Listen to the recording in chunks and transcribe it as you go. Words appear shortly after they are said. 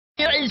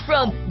is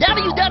from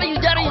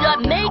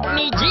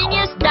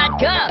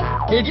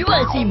www.makemegenius.com. If you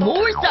want to see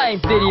more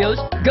science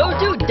videos, go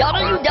to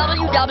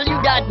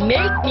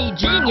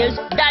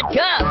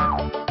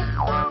www.makemegenius.com.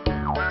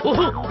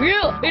 Oh,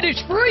 yeah, it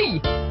is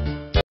free.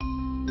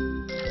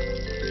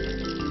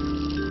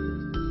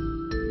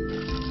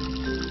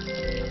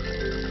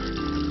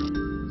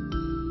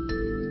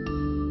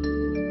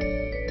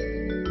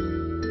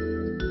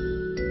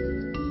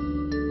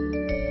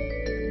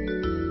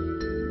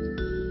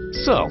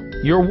 So,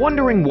 you're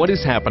wondering what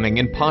is happening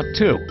in pot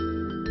 2.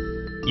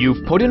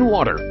 You've put in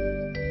water,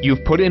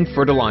 you've put in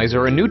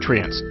fertilizer and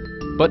nutrients,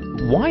 but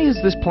why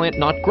is this plant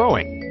not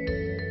growing?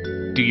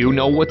 Do you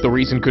know what the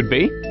reason could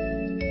be?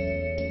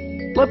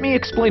 Let me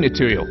explain it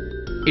to you.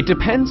 It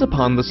depends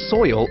upon the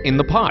soil in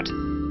the pot.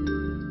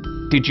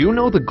 Did you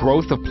know the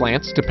growth of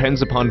plants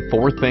depends upon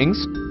 4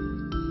 things?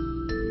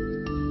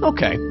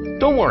 Okay,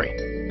 don't worry.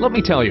 Let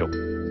me tell you.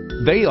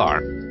 They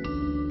are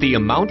the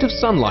amount of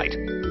sunlight,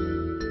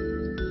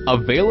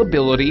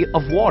 availability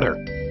of water,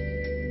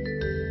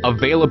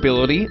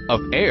 availability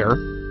of air,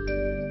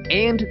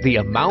 and the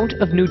amount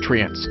of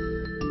nutrients.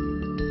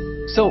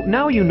 So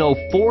now you know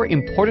 4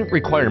 important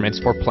requirements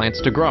for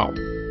plants to grow.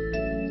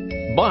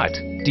 But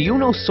do you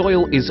know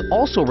soil is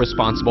also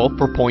responsible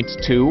for points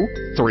 2,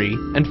 3,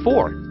 and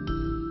 4?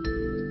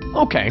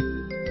 Okay,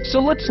 so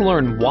let's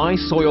learn why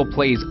soil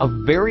plays a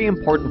very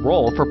important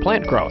role for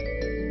plant growth.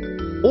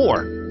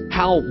 Or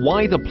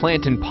why the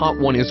plant in pot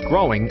 1 is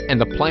growing and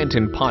the plant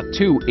in pot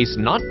 2 is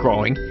not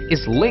growing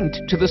is linked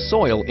to the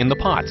soil in the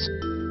pots.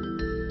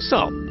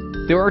 So,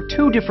 there are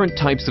 2 different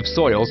types of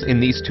soils in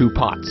these 2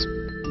 pots.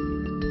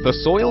 The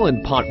soil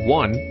in pot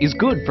 1 is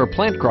good for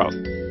plant growth,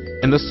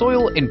 and the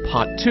soil in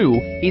pot 2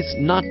 is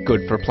not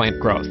good for plant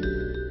growth.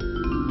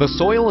 The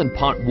soil in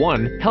pot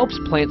 1 helps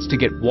plants to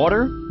get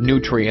water,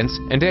 nutrients,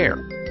 and air.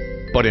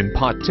 But in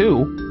pot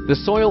 2, the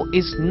soil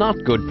is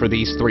not good for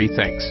these 3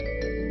 things.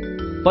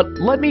 But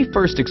let me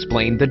first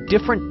explain the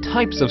different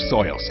types of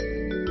soils.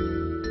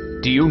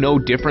 Do you know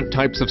different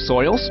types of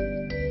soils?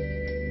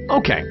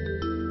 Okay,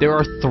 there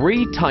are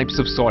 3 types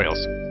of soils: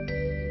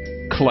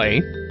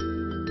 clay,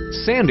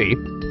 sandy,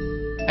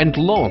 and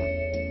loam.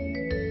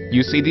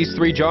 You see these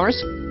 3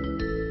 jars?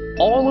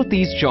 All of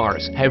these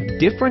jars have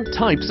different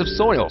types of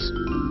soils.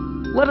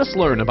 Let us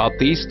learn about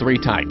these 3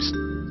 types.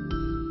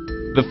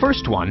 The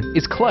first one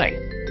is clay.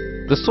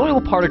 The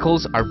soil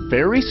particles are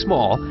very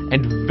small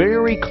and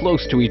very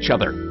close to each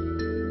other.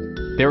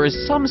 There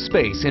is some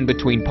space in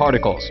between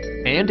particles,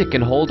 and it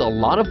can hold a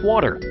lot of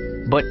water,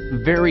 but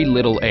very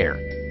little air.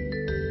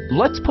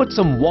 Let's put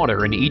some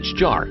water in each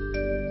jar.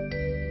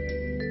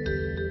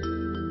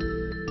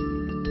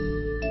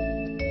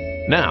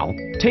 Now,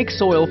 take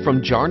soil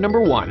from jar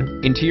number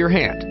 1 into your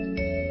hand.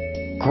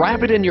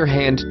 Grab it in your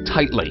hand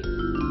tightly.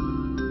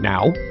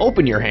 Now,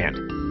 open your hand.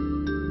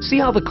 See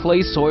how the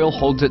clay soil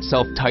holds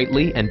itself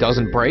tightly and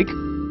doesn't break?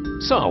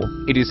 So,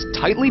 it is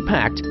tightly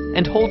packed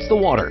and holds the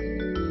water.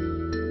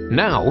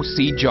 Now,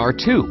 see jar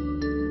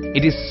 2.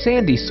 It is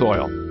sandy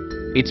soil.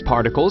 Its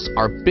particles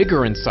are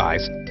bigger in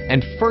size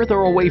and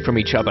further away from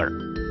each other.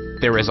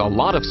 There is a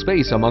lot of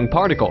space among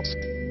particles.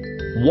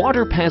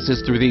 Water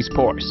passes through these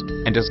pores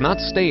and does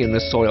not stay in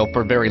this soil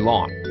for very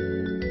long.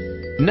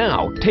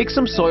 Now, take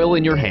some soil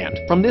in your hand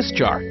from this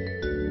jar.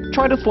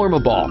 Try to form a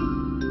ball.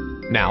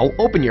 Now,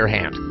 open your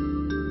hand.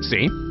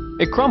 See?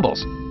 It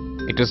crumbles.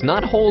 It does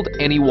not hold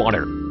any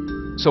water.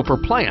 So for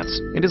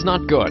plants, it is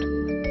not good.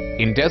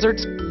 In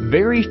deserts,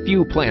 very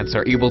few plants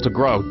are able to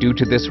grow due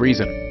to this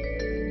reason.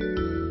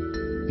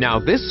 Now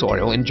this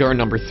soil in jar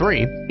number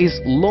 3 is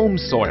loam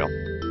soil.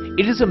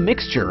 It is a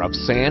mixture of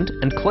sand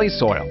and clay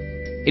soil.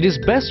 It is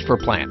best for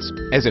plants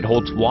as it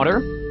holds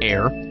water,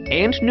 air,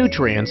 and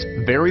nutrients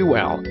very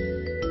well.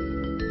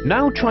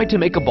 Now try to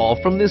make a ball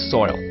from this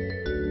soil.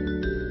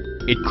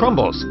 It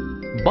crumbles,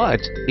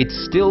 but it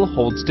still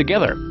holds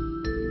together.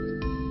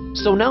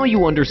 So now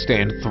you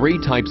understand 3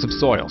 types of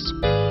soils.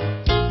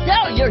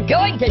 So you're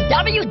going to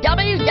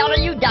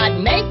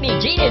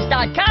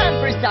www.makemegenius.com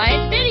for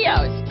science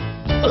videos.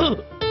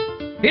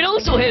 It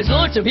also has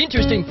lots of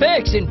interesting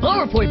facts and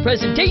PowerPoint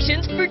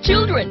presentations for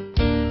children.